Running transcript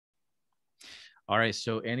All right.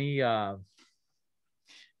 So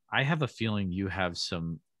I have a feeling you have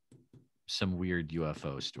some weird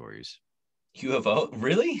UFO stories. UFO,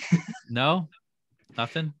 really? No,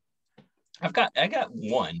 nothing. I got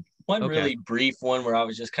one Okay. really brief one where I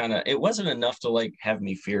was just kind of, it wasn't enough to like have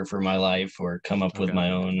me fear for my life or come up with Okay.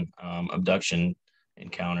 my own abduction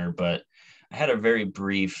encounter, but I had a very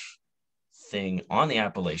brief thing on the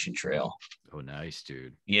Appalachian Trail. Oh, nice,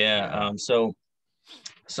 dude. Yeah. Yeah.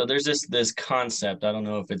 So there's this concept. I don't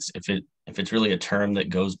know if it's really a term that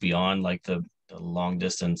goes beyond like the long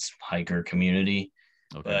distance hiker community,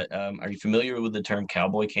 Okay. but are you familiar with the term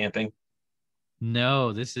cowboy camping?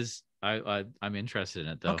 No, this is I'm interested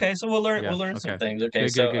in it though. Okay, so we'll Yeah. learn some Okay. things. Okay,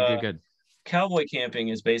 Good. Good. so Good. Good. Good. cowboy camping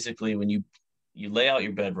is basically when you lay out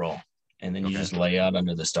your bedroll and then you Okay. just lay out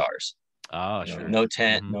under the stars. Oh, You know, sure. no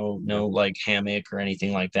tent, Mm-hmm. no Yep. like hammock or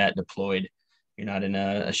anything like that deployed. You're not in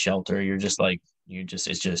a shelter. You're just like you just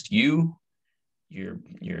it's just you,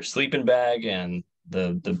 your sleeping bag, and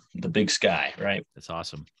the big sky, right? That's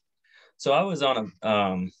awesome. So I was on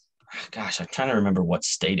a gosh, I'm trying to remember what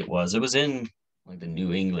state it was. It was in like the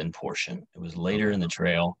New England portion. It was later Okay. in the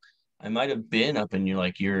trail. I might have been up in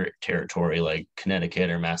your territory, like Connecticut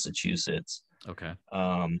or Massachusetts. Okay.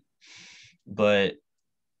 Um, but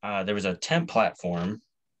there was a tent platform,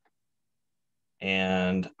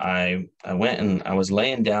 and I went and I was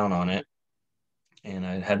laying down on it, and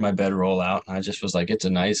I had my bed roll out, and I just was like, it's a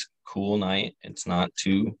nice, cool night. It's not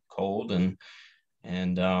too cold, and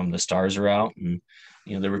the stars are out, and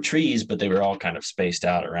there were trees, but they were all kind of spaced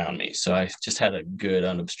out around me. So I just had a good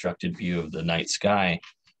unobstructed view of the night sky,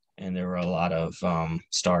 and there were a lot of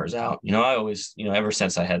stars out. I always, ever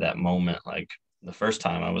since I had that moment, like the first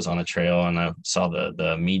time I was on a trail and I saw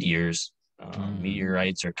the meteors, Mm.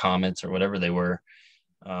 meteorites or comets or whatever they were.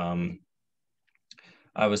 Um,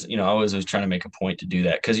 I was trying to make a point to do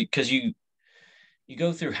that because you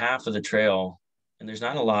go through half of the trail and there's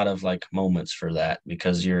not a lot of like moments for that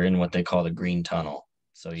because you're in what they call the green tunnel.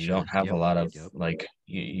 So you don't Sure. have a Yep. lot of Yep. like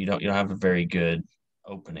you don't have a very good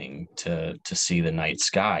opening to see the night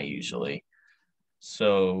sky usually.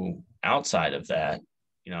 So outside of that,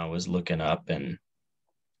 I was looking up and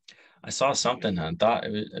I saw something. And I thought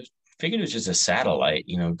I figured it was just a satellite,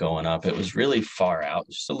 going up. It was really far out,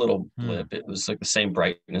 just a little Hmm. blip. It was like the same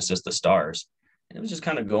brightness as the stars. And it was just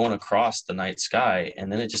kind of going across the night sky.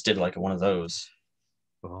 And then it just did like one of those.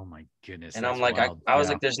 Oh my goodness, And I'm that's like, wild. I was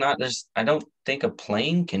Yeah. like, I don't think a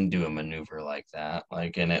plane can do a maneuver like that.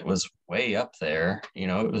 Like, and it was way up there,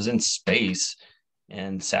 it was in space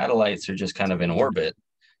and satellites are just kind of in Dude. orbit.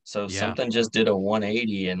 So Yeah. something just did a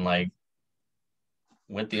 180 and like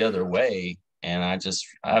went the other way. And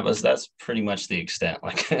that's pretty much the extent.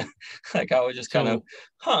 Like, like I was just kind of, So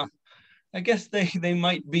huh, I guess they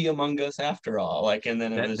might be among us after all. Like, and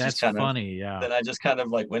then it was just that's kind of, funny. Yeah. then I just kind of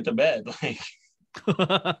like went to bed. Like,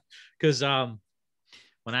 Because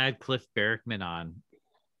when I had Cliff Barrickman on,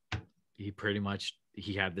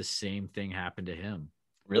 he had the same thing happen to him.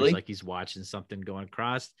 He's really? like he's watching something going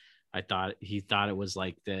across. He thought it was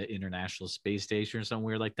like the International Space Station or something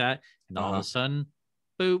weird like that, and all of Uh-huh. a sudden,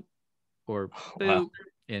 boop or Wow. boop,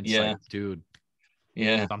 and it's Yeah. like, dude,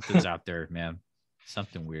 Yeah. something's out there, man.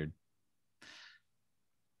 Something weird.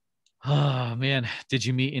 Oh man, did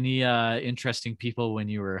you meet any interesting people when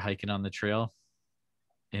you were hiking on the trail?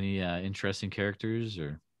 Any interesting characters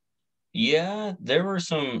or Yeah, there were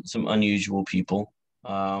some unusual people.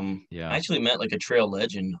 I yeah? actually met like a trail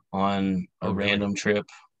legend on a Oh, really? random trip.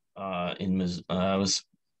 I was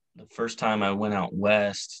the first time I went out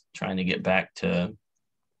west trying to get back to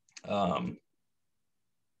um,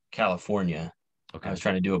 California. I Okay. was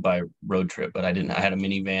trying to do it by road trip, but I didn't. I had a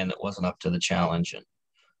minivan that wasn't up to the challenge, and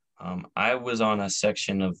I was on a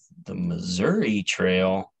section of the Missouri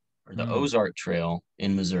Trail or the Hmm. Ozark Trail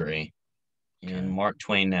in Missouri in Okay. Mark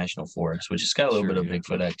Twain National Forest, which has got a little bit Sure. of Yep.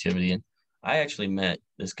 Bigfoot Yep. activity. And I actually met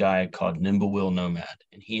this guy called Nimble Nomad,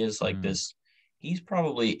 and he is like Hmm. this. He's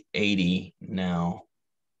probably 80 now,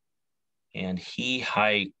 and he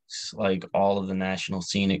hikes like all of the national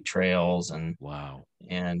scenic trails, Wow.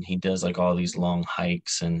 and he does like all these long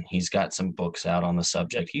hikes, and he's got some books out on the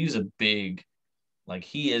subject. He's a big, like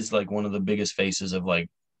he is like one of the biggest faces of like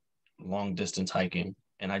long distance hiking,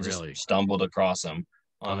 and I just Really? stumbled across him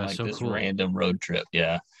Oh, on that's like so this cool. random road trip.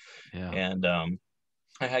 Yeah. Yeah. And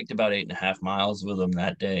I hiked about 8.5 miles with him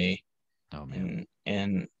that day. Oh man.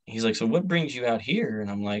 And he's like, "So what brings you out here?" And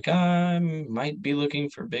I'm like, "I might be looking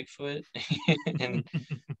for Bigfoot." and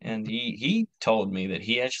and he told me that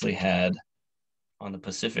he actually had on the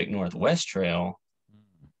Pacific Northwest Trail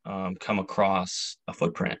come across a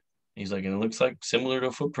footprint He's like, and it looks like similar to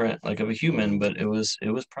a footprint, like of a human, Whoa. but it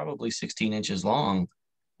was probably 16 inches long.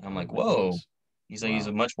 And I'm Oh like, my whoa. goodness. He's like, he's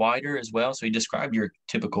a Wow. much wider as well. So he described your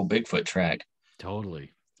typical Bigfoot track.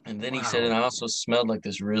 Totally. And then he said, and Wow. I also smelled like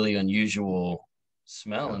this really unusual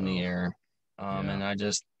smell in the Uh-oh. air. Yeah. And I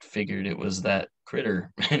just figured it was that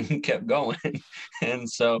critter and kept going. And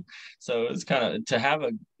so it's kind of to have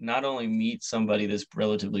a not only meet somebody that's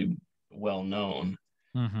relatively well known,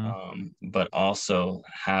 Mm-hmm. but also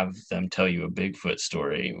have them tell you a Bigfoot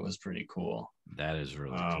story was pretty cool. That is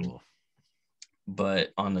really Um, cool.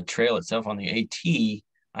 but on the trail itself, on the AT,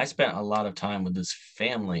 I spent a lot of time with this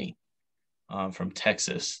family from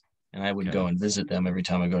Texas, and I would go Okay. and visit them every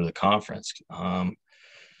time I go to the conference.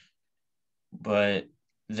 But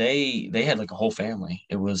they had like a whole family.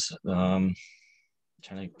 It was trying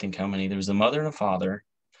to think how many. There was a mother and a father,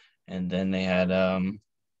 and then they had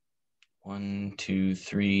one, two,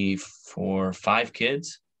 three, four, five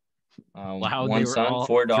kids. Wow. And they One were son, all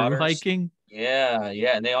four through daughters. hiking. Yeah,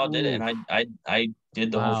 yeah, and they all did it, Ooh. and I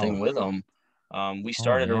did the whole thing Wow. with them. We Oh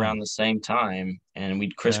started around man. the same time, and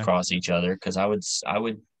we'd Okay. crisscross each other because I would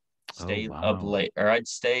Oh stay up wow. late, or I'd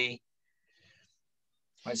stay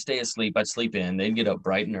asleep. I'd sleep in. They'd get up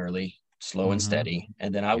bright and early, slow and Mm-hmm. steady,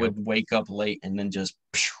 and then I Yep. would wake up late and then just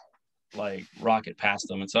like rocket past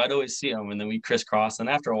them. And so I'd always see them, and then we crisscross. And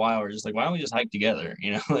after a while, we're just like, why don't we just hike together?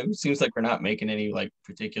 Like, it seems like we're not making any like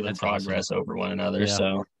particular That's awesome. progress over one another.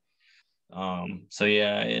 Yeah. So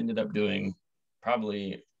yeah, I ended up doing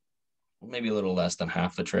probably maybe a little less than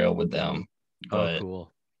half the trail with them, Oh, but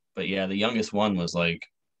cool. yeah, the youngest one was like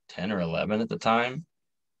 10 or 11 at the time.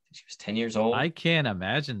 She was 10 years old, I can't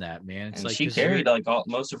imagine that, man. It's and like she because carried you're like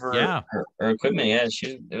most of her, yeah. her equipment. Yeah,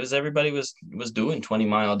 it was everybody was doing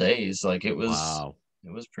 20-mile days. Like Wow.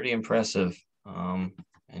 it was pretty impressive.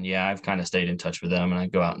 And yeah, I've kind of stayed in touch with them, and I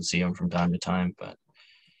go out and see them from time to time. But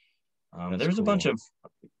That's there's a bunch cool. of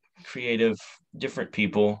creative, different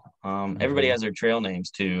people. Everybody Mm-hmm. has their trail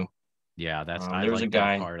names too. Yeah, that's I There was a like that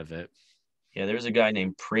guy, part of it. yeah, there was a guy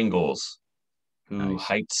named Pringles who Nice.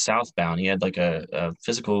 hiked southbound. He had like a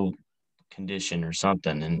physical condition or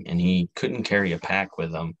something, and he couldn't carry a pack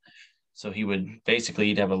with him. So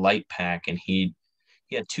he'd have a light pack, and he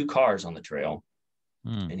had two cars on the trail,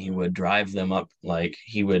 Mm. and he would drive them up. Like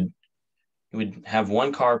he would have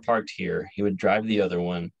one car parked here, he would drive the other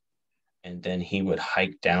one, and then he would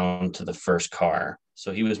hike down to the first car.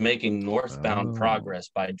 So he was making northbound Oh. progress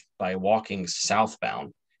by walking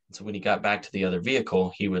southbound. So when he got back to the other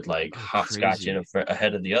vehicle, he would like Oh, hopscotch it crazy.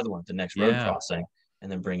 ahead of the other one at the next road Yeah. crossing,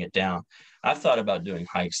 and then bring it down. I've thought about doing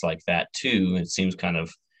hikes like that too. It seems kind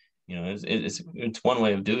of, it's one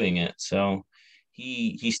way of doing it. So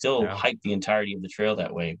he still Yeah. hiked the entirety of the trail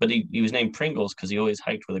that way, but he was named Pringles because he always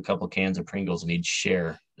hiked with a couple cans of Pringles, and he'd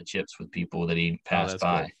share the chips with people that he'd Oh, passed that's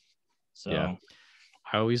by. cool. Yeah. So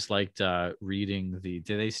I always liked reading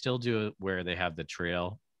do they still do it where they have the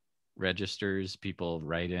trail registers people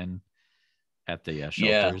write in at the yeah,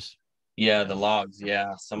 shelters? yeah, the Yeah. logs.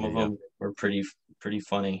 Yeah, some Yeah. of Yeah. them were pretty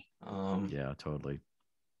funny. Yeah. Totally.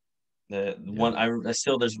 The Yeah. one I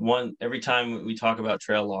still there's one every time we talk about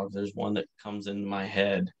trail logs, there's one that comes in my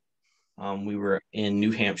head. We were in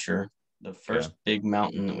New Hampshire, the Okay. first big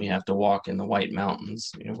mountain that we have to walk in the White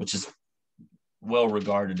Mountains, which is well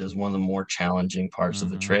regarded as one of the more challenging parts of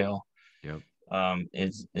the Mm-hmm. trail. Yep.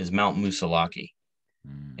 Is Mount Musalaki,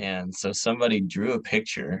 Mm. and so somebody drew a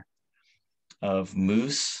picture of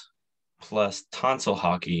moose plus tonsil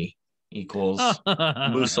hockey equals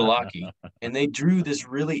Musalaki. And they drew this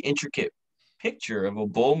really intricate picture of a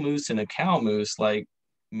bull moose and a cow moose like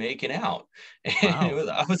making out. And Wow.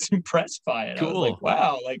 I was impressed by it. I was like, Cool.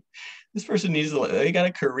 wow, like this person they got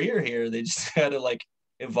a career here. They just got to like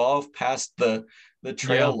evolve past the Yeah.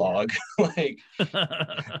 trail log. Like,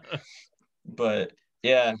 but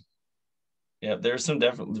yeah, yeah, there's some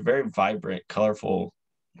definitely very vibrant, colorful,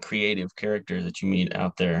 creative characters that you meet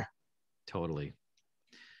out there. Totally.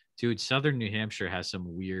 Dude, Southern New Hampshire has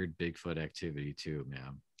some weird Bigfoot activity too,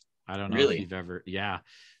 man. I don't know if Really. you've ever, yeah.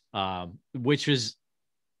 Which was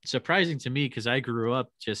surprising to me because I grew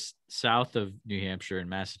up just south of New Hampshire in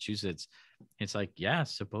Massachusetts. It's like, yeah,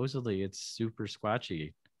 supposedly it's super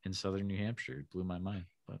squatchy in Southern New Hampshire. It blew my mind.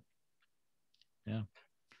 But yeah,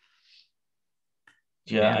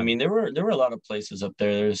 Yeah, I man. mean there were a lot of places up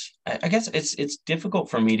there. I guess it's difficult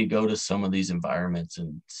for me to go to some of these environments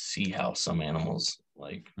and see how some animals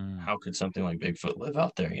like Mm. how could something like Bigfoot live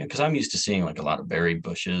out there? Because I'm used to seeing like a lot of berry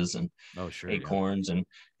bushes and Oh, sure. Yeah. acorns and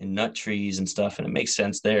nut trees and stuff, and it makes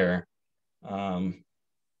sense there. Um,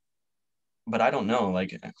 but I don't know,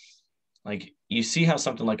 like you see how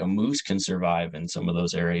something like a moose can survive in some of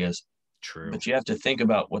those areas. True. But you have to think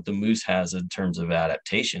about what the moose has in terms of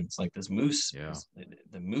adaptations. Like this moose, Yeah.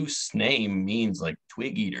 the moose name means like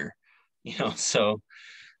twig eater,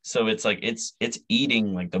 so it's like it's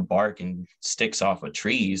eating like the bark and sticks off of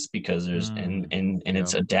trees because there's and Yeah.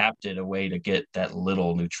 it's adapted a way to get that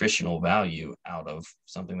little nutritional value out of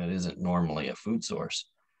something that isn't normally a food source.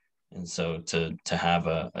 And so to have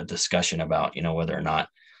a discussion about whether or not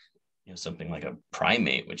something like a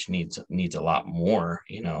primate, which needs a lot more,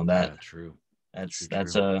 that Yeah. True. that's True.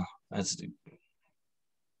 that's True. a that's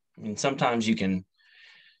I mean, sometimes you can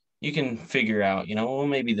figure out, well,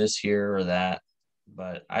 maybe this here or that,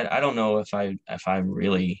 but I don't know if I'm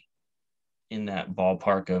really in that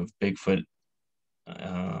ballpark of Bigfoot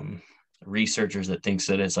um, researchers that thinks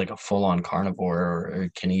that it's like a full on carnivore or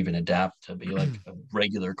can even adapt to be like a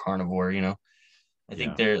regular carnivore. I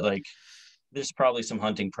think Yeah. there's probably some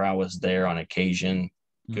hunting prowess there on occasion,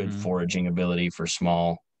 good Mm-hmm. foraging ability for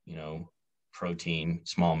small, protein,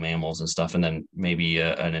 small mammals and stuff, and then maybe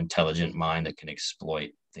an intelligent mind that can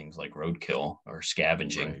exploit things like roadkill or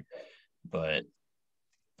scavenging. Right.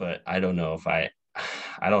 But I don't know if I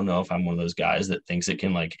don't know if I'm one of those guys that thinks it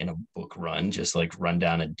can like in a book run just like run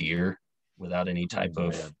down a deer without any Oh type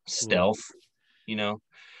of man. Ugh. stealth, you know.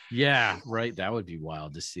 Yeah. Right. That would be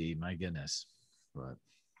wild to see. My goodness. But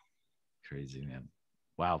crazy, man.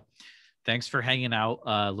 Wow. Thanks for hanging out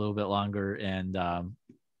a little bit longer and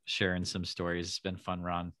sharing some stories. It's been fun,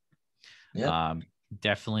 Ron. Yeah. Um,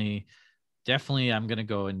 definitely, definitely, I'm gonna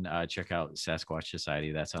go and check out Sasquatch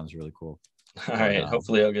Society. That sounds really cool. All But right.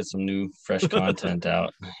 Hopefully, I'll get some new, fresh content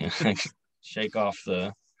out. Shake off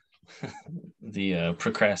the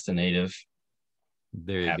procrastinative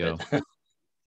there you habit. go.